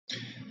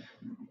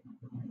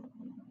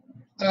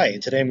Hi,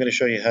 today I'm going to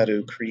show you how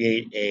to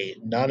create a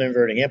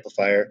non-inverting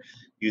amplifier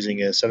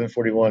using a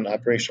 741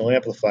 operational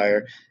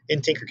amplifier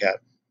in Tinkercad.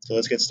 So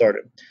let's get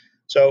started.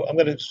 So I'm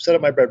going to set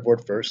up my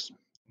breadboard first.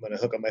 I'm going to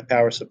hook up my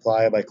power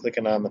supply by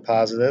clicking on the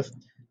positive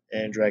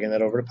and dragging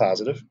that over to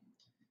positive,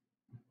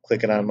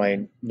 clicking on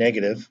my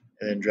negative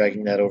and then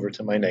dragging that over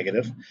to my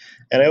negative.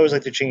 And I always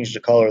like to change the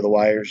color of the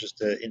wires just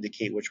to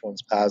indicate which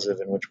one's positive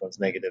and which one's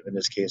negative. In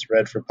this case,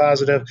 red for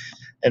positive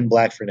and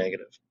black for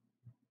negative.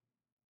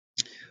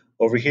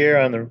 Over here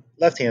on the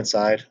left-hand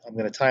side, I'm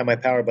going to tie my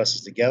power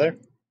buses together.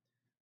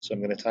 So I'm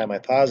going to tie my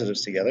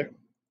positives together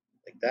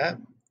like that,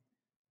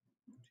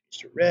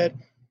 just to red,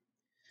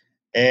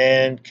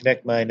 and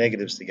connect my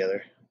negatives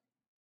together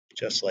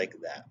just like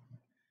that.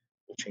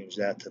 We'll change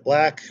that to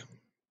black,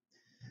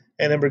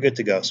 and then we're good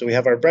to go. So we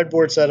have our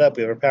breadboard set up,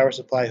 we have our power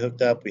supply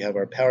hooked up, we have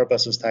our power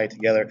buses tied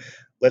together.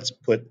 Let's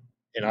put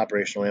an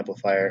operational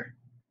amplifier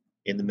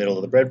in the middle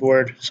of the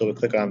breadboard. So we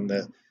click on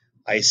the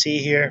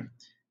IC here.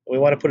 We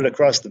want to put it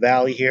across the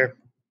valley here.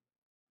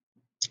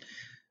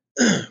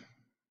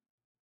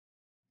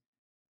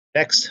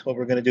 Next, what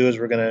we're going to do is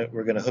we're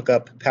going to hook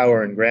up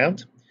power and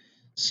ground.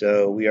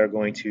 So we are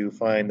going to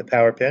find the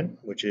power pin,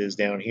 which is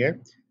down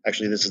here.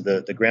 Actually, this is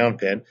the ground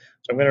pin.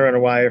 So I'm going to run a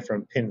wire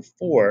from pin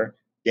 4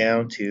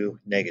 down to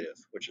negative,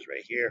 which is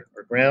right here,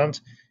 or ground.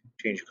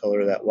 Change the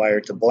color of that wire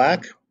to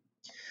black.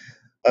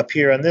 Up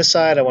here on this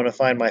side, I want to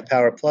find my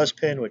power plus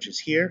pin, which is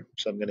here.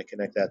 So I'm going to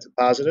connect that to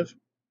positive,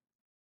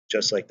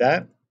 just like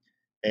that,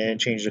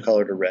 and change the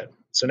color to red.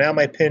 So now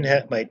my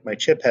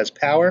chip has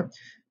power.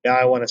 Now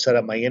I want to set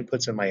up my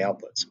inputs and my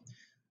outputs.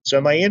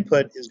 So my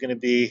input is going to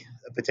be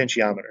a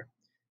potentiometer,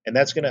 and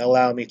that's going to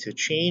allow me to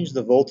change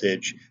the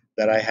voltage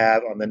that I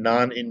have on the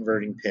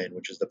non-inverting pin,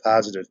 which is the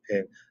positive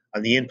pin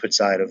on the input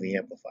side of the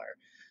amplifier.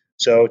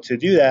 So to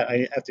do that,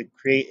 I have to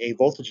create a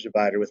voltage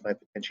divider with my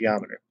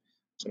potentiometer.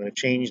 So I'm going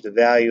to change the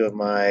value of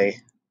my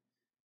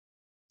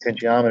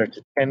potentiometer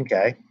to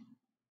 10K,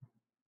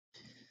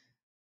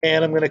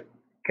 and I'm going to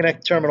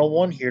connect terminal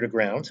 1 here to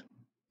ground.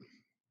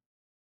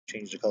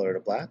 Change the color to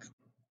black.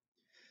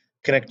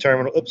 Connect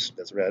terminal, oops,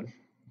 that's red.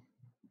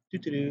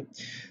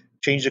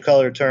 Change the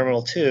color to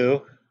terminal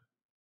 2,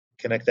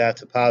 connect that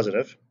to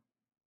positive,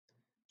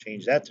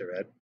 change that to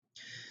red.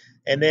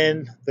 And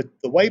then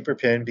the wiper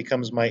pin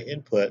becomes my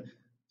input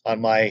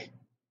on my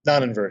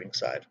non-inverting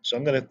side. So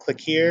I'm going to click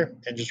here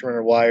and just run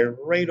a wire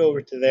right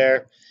over to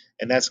there,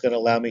 and that's going to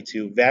allow me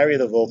to vary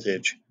the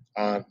voltage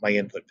on my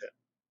input pin.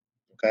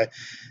 Okay,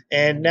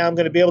 and now I'm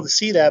going to be able to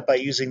see that by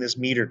using this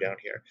meter down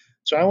here.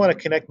 So I want to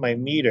connect my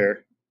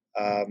meter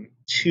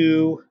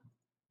to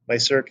my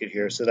circuit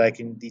here so that I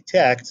can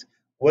detect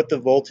what the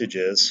voltage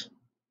is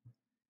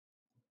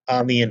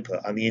on the input,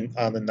 on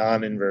the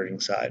non-inverting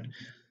side.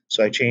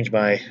 So I change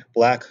my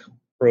black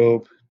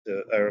probe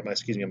to, or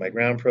my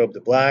ground probe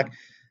to black,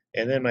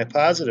 and then my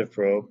positive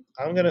probe,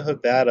 I'm going to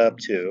hook that up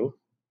to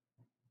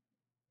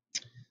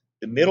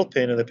the middle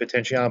pin of the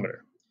potentiometer,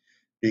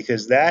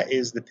 because that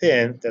is the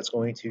pin that's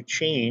going to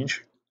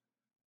change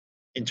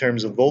in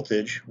terms of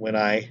voltage when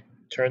I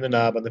turn the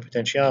knob on the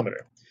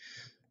potentiometer.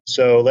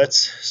 So let's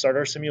start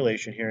our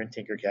simulation here in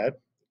Tinkercad.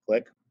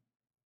 Click.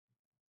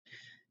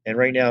 And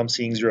right now I'm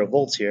seeing 0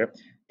 volts here.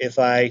 If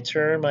I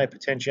turn my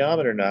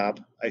potentiometer knob,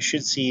 I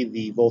should see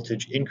the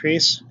voltage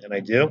increase, and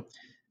I do.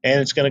 And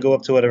it's going to go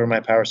up to whatever my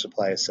power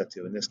supply is set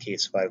to, in this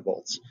case 5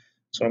 volts.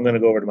 So I'm going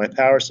to go over to my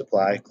power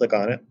supply, click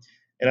on it,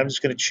 and I'm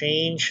just going to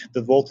change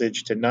the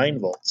voltage to 9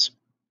 volts.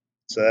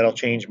 So that'll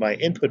change my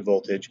input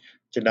voltage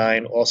to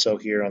 9 also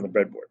here on the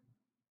breadboard.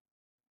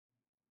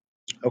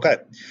 Okay,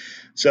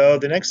 so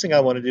the next thing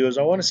I want to do is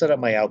I want to set up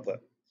my output.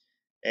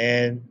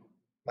 And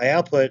my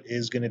output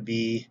is going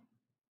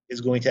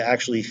to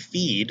actually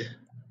feed.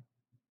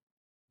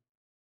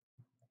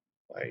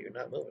 Why are you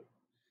not moving?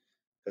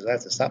 Because I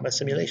have to stop my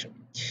simulation.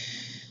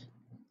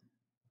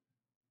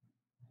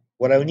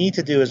 What I need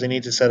to do is I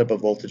need to set up a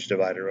voltage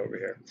divider over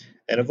here.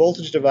 And a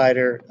voltage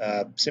divider,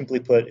 simply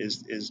put,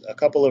 is a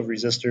couple of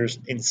resistors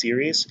in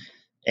series,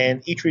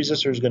 and each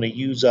resistor is going to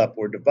use up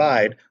or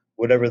divide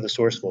whatever the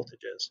source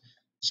voltage is.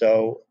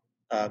 So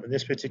in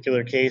this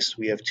particular case,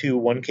 we have two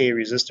 1K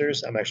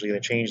resistors. I'm actually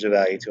going to change the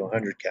value to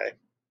 100K.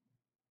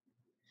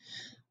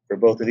 For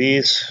both of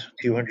these,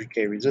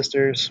 200K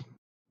resistors.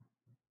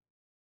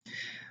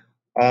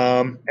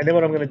 And then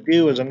what I'm going to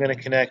do is I'm going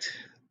to connect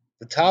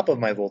the top of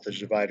my voltage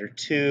divider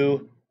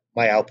to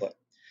my output.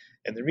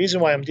 And the reason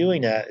why I'm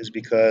doing that is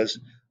because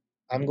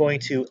I'm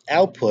going to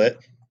output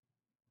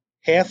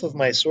half of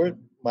my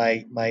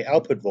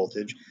output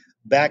voltage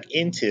back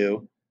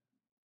into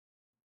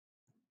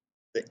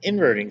the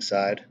inverting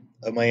side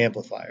of my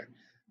amplifier.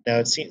 Now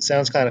it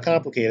sounds kind of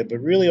complicated, but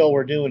really all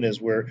we're doing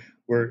is we're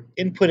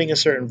inputting a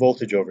certain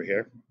voltage over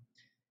here,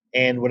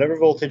 and whatever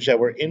voltage that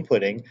we're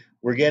inputting,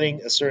 we're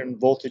getting a certain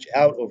voltage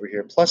out over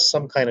here, plus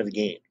some kind of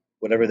gain,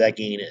 whatever that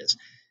gain is.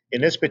 In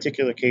this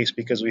particular case,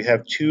 because we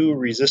have two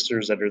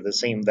resistors that are the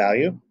same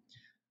value,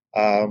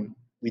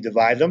 we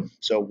divide them.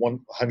 So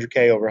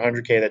 100K over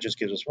 100K, that just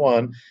gives us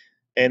 1.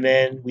 and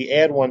then we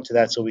add 1 to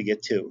that, so we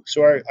get 2.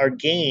 So our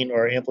gain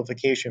or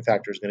amplification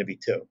factor is going to be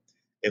 2.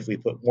 If we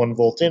put 1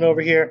 volt in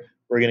over here,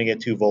 we're going to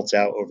get 2 volts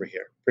out over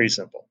here. Pretty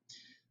simple.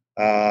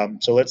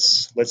 So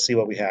let's see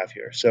what we have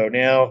here. So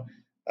now,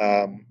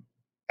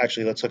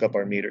 actually, let's hook up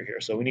our meter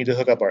here. So we need to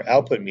hook up our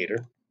output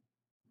meter,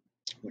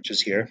 which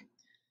is here,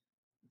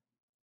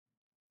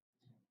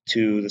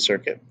 to the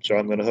circuit. So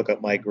I'm going to hook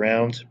up my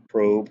ground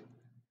probe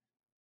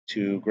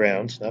to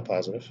ground, not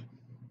positive.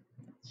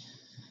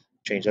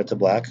 Change that to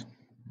black.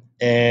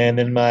 And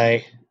then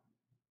my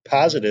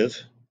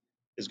positive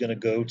is going to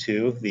go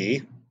to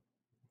the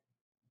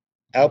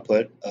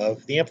output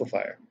of the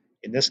amplifier.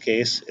 In this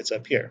case, it's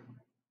up here.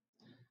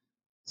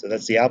 So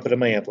that's the output of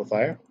my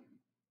amplifier.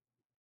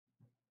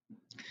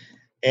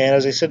 And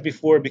as I said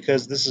before,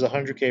 because this is a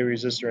 100K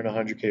resistor and a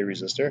 100K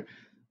resistor,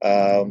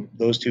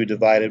 those two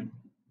divided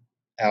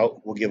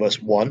out will give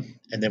us 1,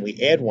 and then we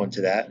add 1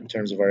 to that in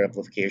terms of our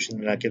amplification,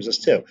 and that gives us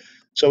 2.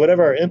 So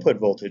whatever our input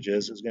voltage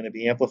is going to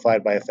be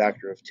amplified by a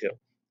factor of 2.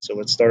 So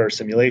let's start our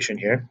simulation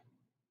here.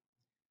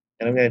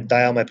 And I'm going to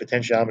dial my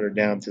potentiometer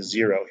down to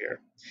 0 here.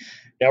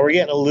 Now we're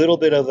getting a little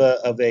bit of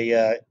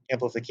a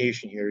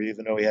amplification here,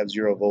 even though we have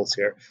 0 volts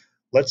here.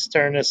 Let's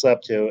turn this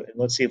up to, and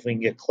let's see if we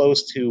can get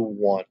close to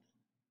 1.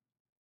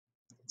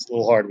 It's a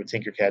little hard with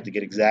Tinkercad to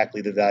get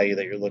exactly the value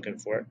that you're looking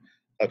for.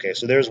 Okay,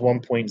 so there's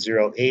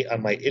 1.08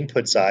 on my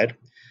input side.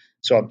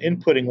 So I'm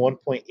inputting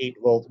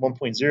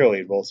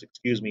 1.08 volts,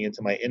 excuse me,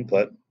 into my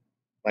input,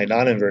 my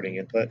non-inverting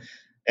input.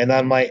 And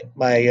on my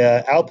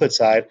output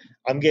side,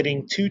 I'm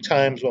getting 2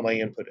 times what my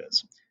input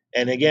is.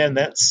 And again,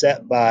 that's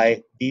set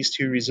by these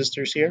 2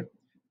 resistors here.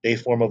 They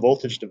form a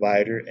voltage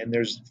divider, and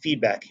there's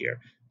feedback here.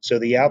 So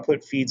the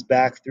output feeds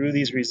back through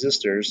these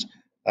resistors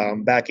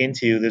back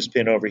into this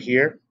pin over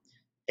here,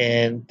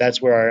 and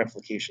that's where our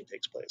amplification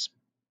takes place.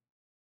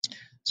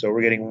 So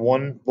we're getting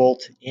 1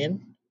 volt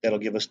in, that'll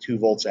give us 2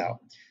 volts out.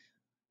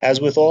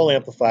 As with all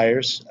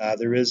amplifiers,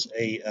 there is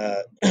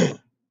a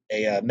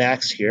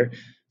max here.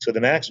 So the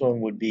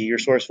maximum would be your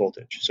source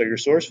voltage. So your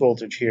source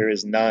voltage here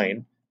is 9,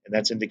 and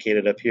that's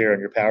indicated up here on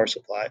your power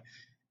supply.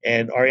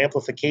 And our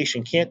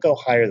amplification can't go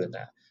higher than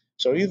that.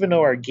 So even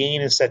though our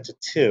gain is set to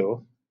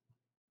 2,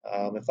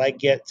 if I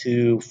get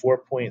to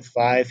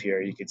 4.5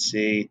 here, you can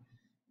see,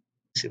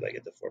 let's see if I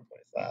get to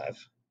 4.5.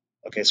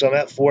 Okay, so I'm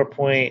at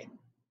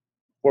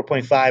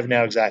 4.5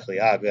 now exactly.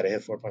 I've got to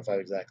hit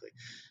 4.5 exactly.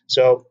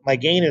 So my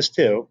gain is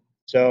 2,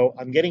 so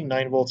I'm getting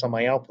 9 volts on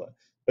my output.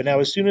 But now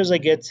as soon as I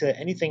get to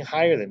anything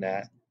higher than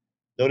that,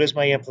 notice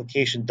my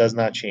amplification does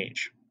not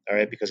change, all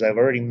right, because I've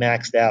already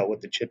maxed out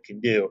what the chip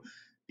can do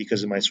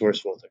because of my source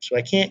voltage. So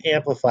I can't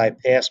amplify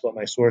past what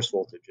my source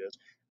voltage is.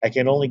 I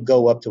can only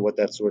go up to what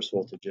that source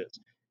voltage is.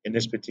 In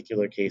this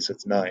particular case,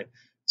 it's 9.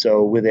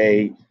 So with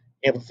a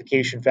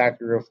amplification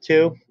factor of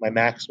 2, my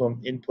maximum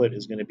input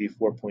is going to be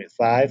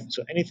 4.5.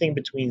 So anything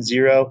between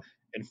 0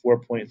 and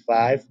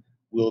 4.5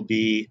 will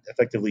be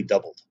effectively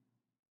doubled.